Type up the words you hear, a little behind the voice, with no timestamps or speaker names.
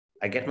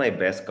I get my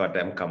best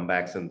goddamn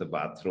comebacks in the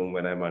bathroom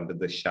when I'm under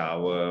the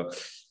shower.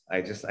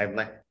 I'm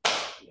like,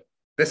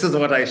 this is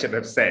what I should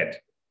have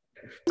said.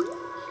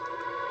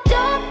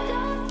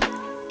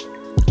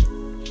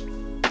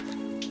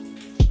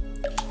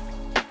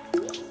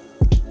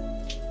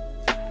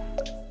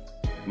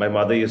 My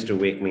mother used to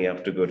wake me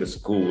up to go to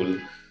school,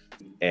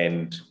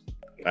 and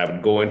I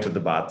would go into the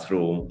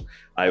bathroom.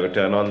 I would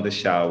turn on the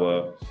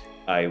shower.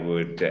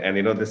 And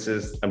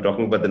I'm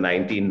talking about the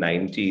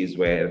 1990s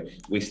where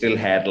we still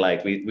had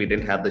we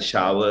didn't have the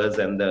showers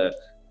and the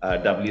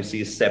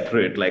WCs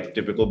separate like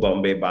typical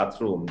Bombay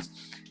bathrooms.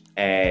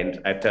 And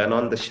I'd turn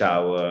on the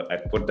shower,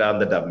 I'd put down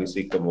the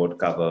WC commode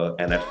cover,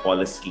 and I'd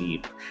fall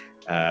asleep.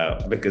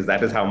 Because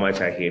that is how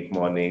much I hate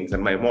mornings.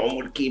 And my mom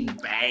would keep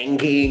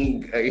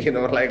banging,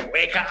 like,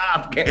 wake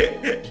up,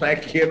 get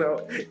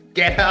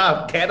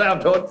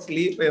up, don't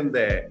sleep in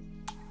there.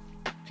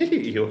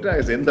 Yoda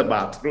is in the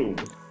bathroom.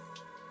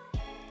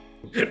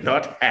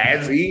 Not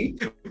has he?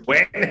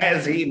 When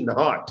has he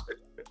not?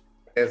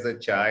 As a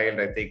child,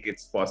 I think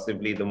it's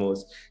possibly the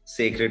most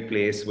sacred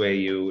place where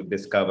you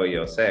discover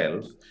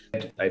yourself.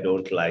 I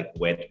don't like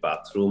wet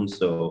bathrooms,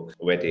 so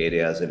wet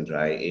areas and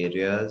dry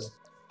areas.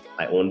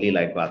 I only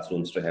like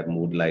bathrooms to have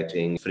mood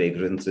lighting,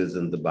 fragrances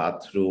in the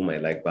bathroom. I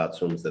like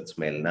bathrooms that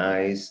smell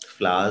nice.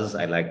 Flowers,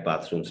 I like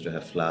bathrooms to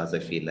have flowers. I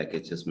feel like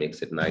it just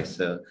makes it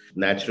nicer.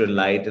 Natural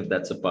light, if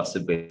that's a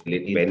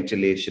possibility.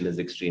 Ventilation is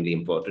extremely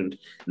important,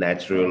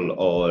 natural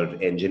or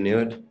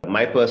engineered.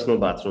 My personal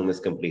bathroom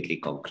is completely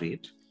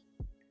concrete.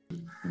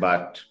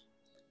 But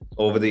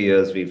over the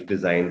years, we've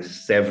designed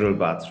several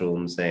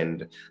bathrooms,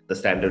 and the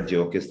standard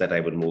joke is that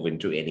I would move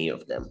into any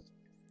of them.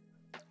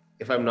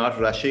 If I'm not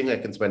rushing, I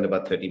can spend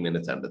about 30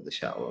 minutes under the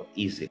shower,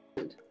 easy.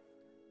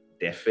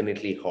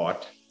 Definitely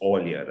hot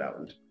all year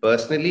round.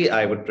 Personally,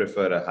 I would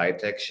prefer a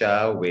high-tech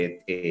shower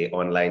with an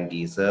online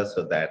geyser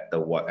so that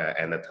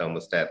and a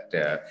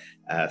thermostat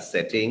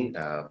setting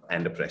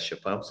and a pressure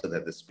pump so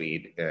that the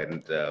speed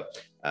and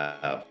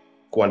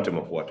quantum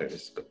of water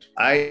is good.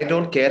 I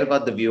don't care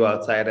about the view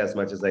outside as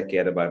much as I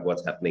care about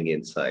what's happening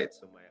inside.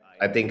 So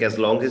I think as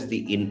long as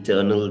the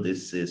internal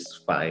this is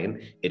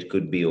fine, it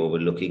could be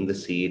overlooking the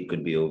sea, it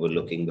could be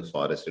overlooking the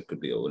forest, it could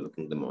be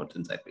overlooking the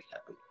mountains, I'd be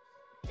happy.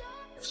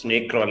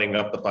 Snake crawling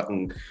up the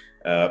fucking,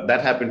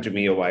 that happened to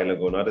me a while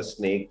ago, not a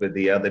snake, but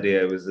the other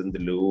day I was in the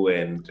loo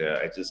and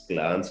I just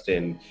glanced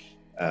and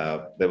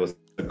there was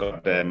a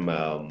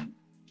goddamn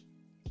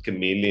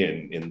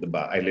chameleon in the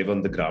bar. I live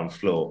on the ground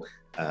floor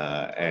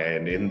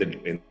and in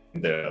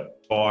the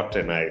pot,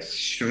 and I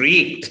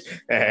shrieked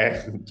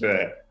and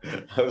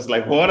I was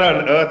like, what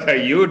on earth are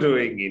you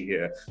doing in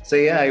here? So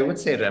yeah, I would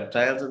say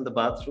reptiles in the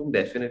bathroom,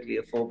 definitely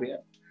a phobia.